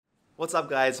What's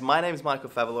up guys, my name is Michael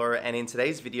Favalora and in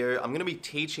today's video I'm going to be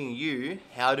teaching you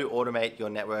how to automate your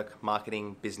network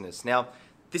marketing business. Now,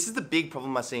 this is the big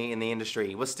problem I see in the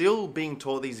industry. We're still being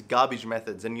taught these garbage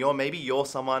methods and maybe you're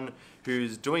someone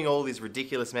who's doing all these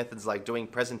ridiculous methods like doing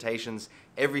presentations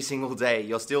every single day.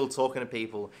 You're still talking to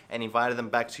people and inviting them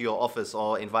back to your office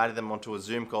or inviting them onto a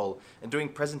Zoom call and doing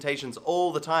presentations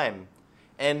all the time.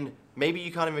 And maybe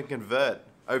you can't even convert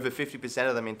over 50%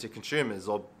 of them into consumers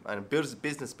or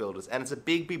business builders. And it's a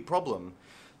big problem.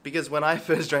 Because when I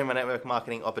first joined my network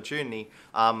marketing opportunity,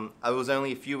 I was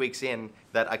only a few weeks in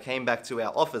that I came back to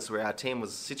our office where our team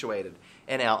was situated.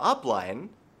 And our upline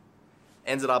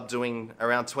ended up doing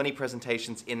around 20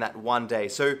 presentations in that one day.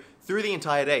 So through the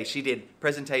entire day, she did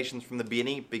presentations from the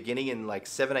beginning in like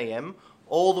 7 a.m.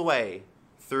 all the way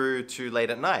through to late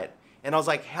at night. And I was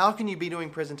like, how can you be doing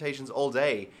presentations all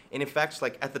day? And in fact,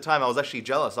 like at the time I was actually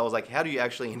jealous. I was like, how do you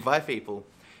actually invite people?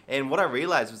 And what I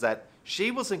realized was that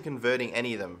she wasn't converting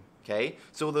any of them, okay?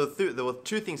 So there were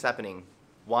two things happening.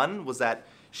 One was that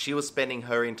she was spending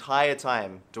her entire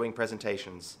time doing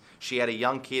presentations. She had a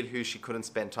young kid who she couldn't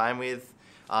spend time with.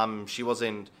 She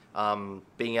wasn't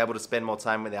being able to spend more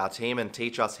time with our team and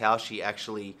teach us how she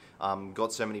actually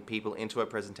got so many people into her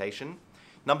presentation.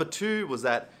 Number two was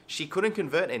that she couldn't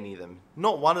convert any of them.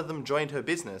 Not one of them joined her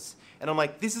business. And I'm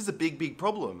like, this is a big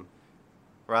problem,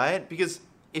 right? Because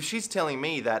if she's telling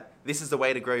me that this is the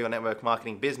way to grow your network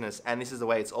marketing business and this is the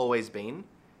way it's always been,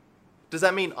 does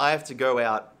that mean I have to go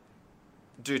out,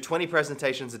 do 20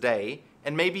 presentations a day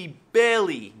and maybe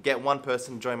barely get one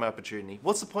person to join my opportunity?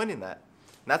 What's the point in that?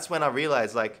 And that's when I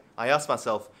realized, like, I asked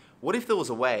myself, what if there was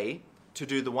a way to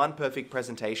do the one perfect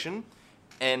presentation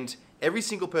and every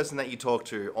single person that you talk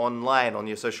to online, on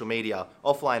your social media,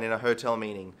 offline in a hotel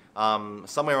meeting,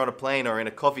 somewhere on a plane or in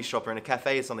a coffee shop or in a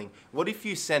cafe or something, what if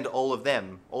you send all of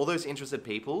them, all those interested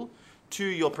people, to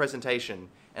your presentation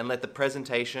and let the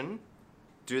presentation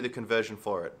do the conversion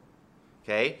for it,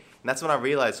 okay? And that's when I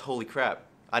realized, holy crap,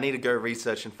 I need to go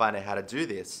research and find out how to do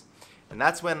this. And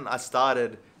that's when I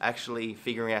started actually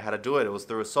figuring out how to do it. It was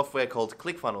through a software called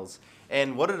ClickFunnels.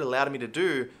 And what it allowed me to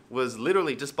do was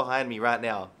literally just behind me right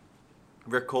now,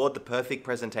 record the perfect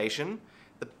presentation,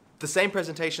 the same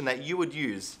presentation that you would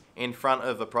use in front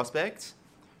of a prospect,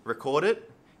 record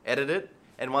it, edit it,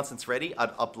 and once it's ready,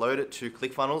 I'd upload it to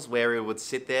ClickFunnels where it would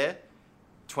sit there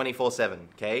 24/7,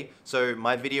 okay? So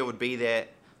my video would be there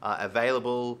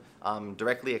available,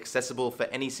 directly accessible for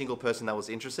any single person that was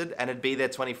interested, and it'd be there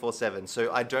 24/7.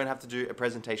 So I don't have to do a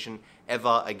presentation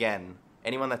ever again.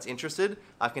 Anyone that's interested,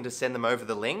 I can just send them over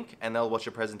the link and they'll watch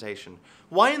a presentation.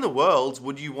 Why in the world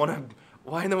would you want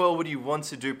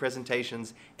to do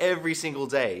presentations every single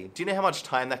day? Do you know how much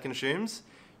time that consumes?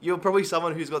 You're probably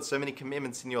someone who's got so many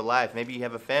commitments in your life. Maybe you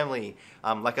have a family.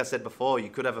 Like I said before, you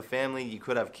could have a family, you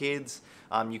could have kids,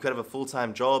 you could have a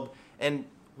full-time job. And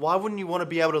why wouldn't you want to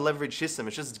be able to leverage system?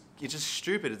 It's just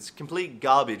stupid. It's complete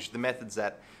garbage, the methods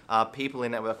that people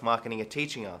in network marketing are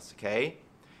teaching us, okay?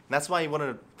 And that's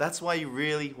why you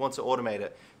really want to automate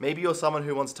it. Maybe you're someone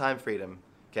who wants time freedom,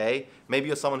 okay? Maybe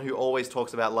you're someone who always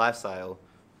talks about lifestyle.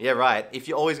 Yeah, right. If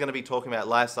you're always going to be talking about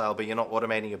lifestyle but you're not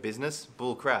automating your business,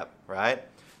 bull crap, right?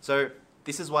 So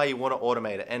this is why you want to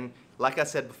automate it. And like I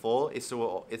said before, it's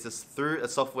through a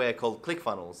software called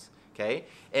ClickFunnels, okay?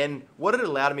 And what it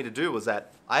allowed me to do was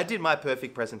that I did my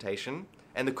perfect presentation,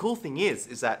 and the cool thing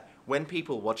is that when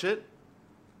people watch it,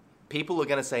 people are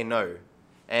going to say no.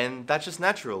 And that's just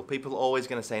natural. People are always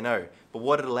going to say no. But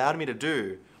what it allowed me to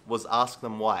do was ask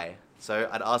them why. So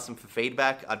I'd ask them for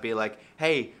feedback. I'd be like,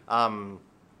 hey,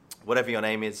 whatever your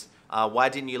name is, why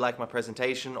didn't you like my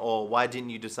presentation? Or why didn't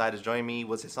you decide to join me?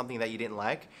 Was there something that you didn't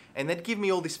like? And they'd give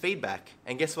me all this feedback.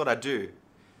 And guess what I'd do?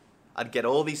 I'd get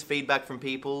all these feedback from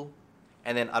people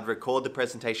and then I'd record the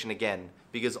presentation again.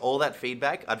 Because all that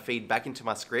feedback, I'd feed back into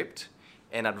my script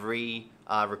and I'd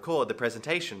record the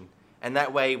presentation. And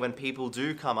that way, when people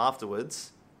do come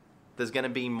afterwards, there's going to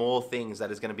be more things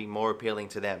that is going to be more appealing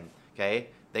to them, okay?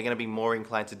 They're going to be more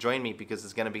inclined to join me because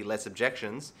there's going to be less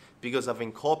objections because I've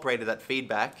incorporated that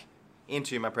feedback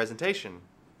into my presentation,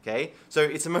 okay? So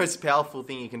it's the most powerful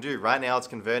thing you can do. Right now, it's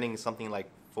converting something like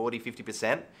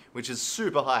 40–50%, which is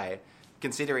super high,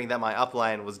 considering that my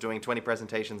upline was doing 20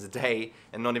 presentations a day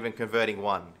and not even converting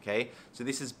one, okay? So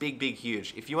this is big,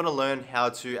 huge. If you want to learn how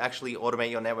to actually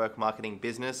automate your network marketing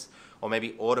business or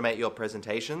maybe automate your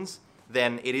presentations,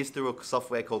 then it is through a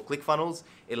software called ClickFunnels.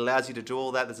 It allows you to do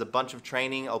all that. There's a bunch of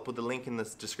training. I'll put the link in the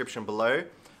description below.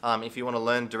 If you want to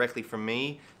learn directly from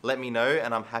me, let me know,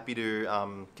 and I'm happy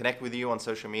to connect with you on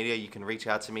social media. You can reach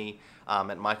out to me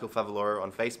at Michael Favaloro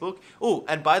on Facebook. Oh,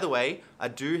 and by the way, I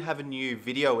do have a new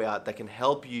video out that can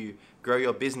help you grow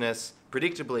your business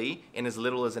predictably in as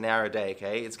little as an hour a day,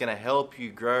 okay? It's gonna help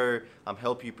you grow,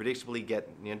 help you predictably get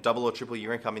double or triple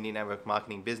your income in your network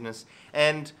marketing business,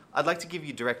 and I'd like to give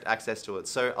you direct access to it.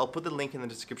 So I'll put the link in the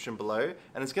description below,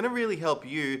 and it's gonna really help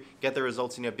you get the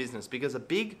results in your business, because a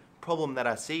big problem that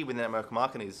I see with network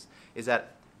marketers is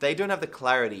that they don't have the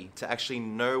clarity to actually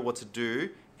know what to do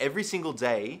every single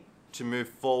day to move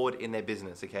forward in their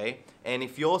business, okay? And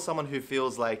if you're someone who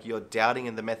feels like you're doubting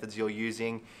in the methods you're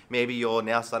using, maybe you're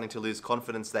now starting to lose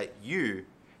confidence that you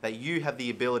have the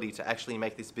ability to actually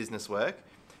make this business work,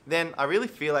 then I really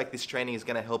feel like this training is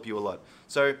gonna help you a lot.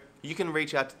 So you can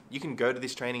reach out, you can go to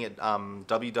this training at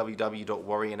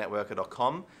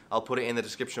www.warriornetworker.com. I'll put it in the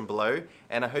description below,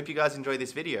 and I hope you guys enjoy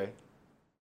this video.